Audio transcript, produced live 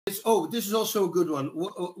This is also a good one.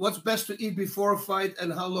 What's best to eat before a fight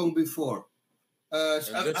and how long before? This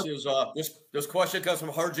question comes from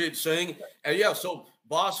Harjit Singh, and yeah, so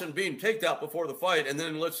Bas and Bean, take that before the fight, and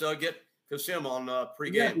then let's get Kassim on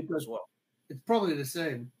pregame as well. It's probably the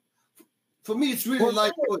same. For me, it's really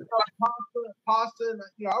like pasta.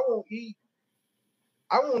 I won't eat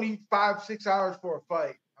 5-6 hours for a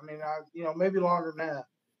fight. I mean, maybe longer than that,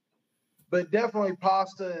 but definitely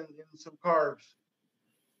pasta and some carbs.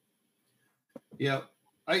 Yeah.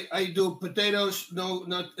 I do potatoes. No,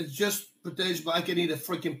 not just potatoes, but I can eat a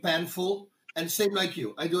freaking pan full. And same like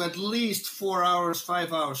you. I do at least 4 hours,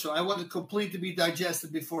 5 hours. So I want it complete to be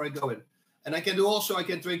digested before I go in. And I can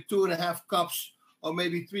drink 2.5 cups or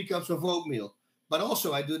maybe 3 cups of oatmeal. But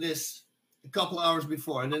also I do this a couple hours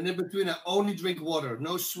before. And then in between, I only drink water.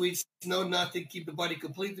 No sweets, no nothing. Keep the body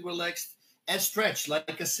completely relaxed and stretch like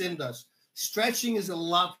Kassim does. Stretching is a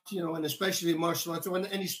lot, and especially in martial arts or in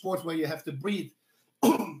any sport where you have to breathe.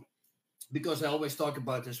 Because I always talk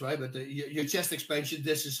about this, right? But your chest expansion,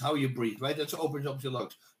 this is how you breathe, right? That opens up your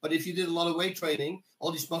lungs. But if you did a lot of weight training,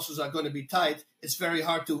 all these muscles are going to be tight. It's very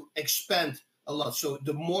hard to expand a lot. So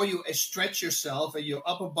the more you stretch yourself and your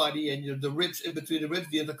upper body and the ribs in between the ribs,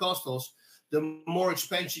 the intercostals, the more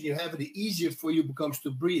expansion you have, and the easier for you becomes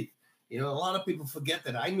to breathe. A lot of people forget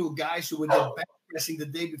that. I knew guys who would get back pressing the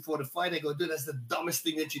day before the fight. I go, dude, that's the dumbest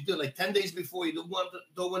thing that you do. Like 10 days before, you don't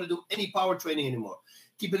want to do any power training anymore.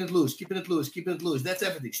 Keeping it loose. That's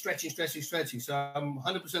everything. Stretching. So I'm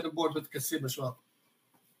 100% on board with Kassim as well.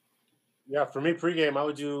 Yeah, for me, pregame, I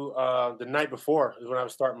would do the night before is when I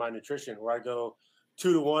would start my nutrition, where I go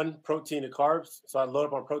 2-to-1 protein to carbs. So I load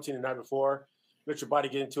up on protein the night before, let your body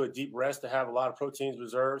get into a deep rest to have a lot of proteins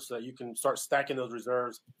reserves so that you can start stacking those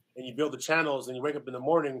reserves. And you build the channels, and you wake up in the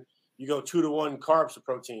morning, you go 2-to-1 carbs to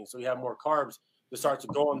protein. So you have more carbs to start to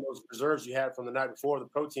go on those reserves you had from the night before, the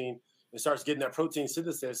protein. It starts getting that protein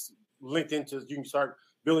synthesis linked into, you can start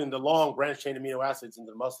building the long branch chain amino acids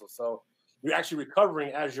into the muscles. So you're actually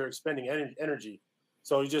recovering as you're expending energy.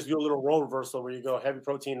 So you just do a little role reversal where you go heavy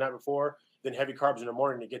protein the night before, then heavy carbs in the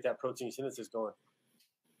morning to get that protein synthesis going.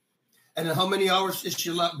 And how many hours is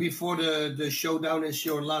before the showdown is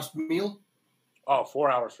your last meal? Oh,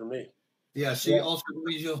 4 hours for me. Yeah, see, also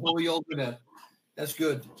you over that. That's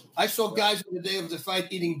good. I saw guys on the day of the fight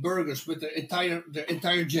eating burgers with their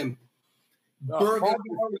entire gym. Burgers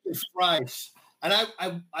and fries. And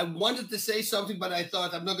I wanted to say something, but I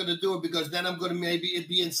thought I'm not going to do it because then I'm going to maybe it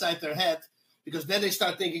be inside their head, because then they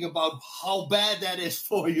start thinking about how bad that is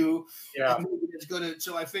for you. Yeah. And maybe it's going to.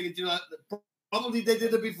 So I figured, probably they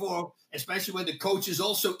did it before, especially when the coach is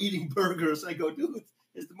also eating burgers. I go, dude,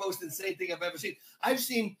 it's the most insane thing I've ever seen. I've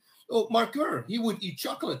seen Mark Kerr, he would eat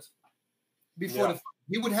chocolate before the fight.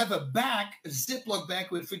 He would have a Ziploc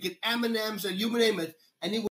bag with freaking M&Ms and you name it, and he would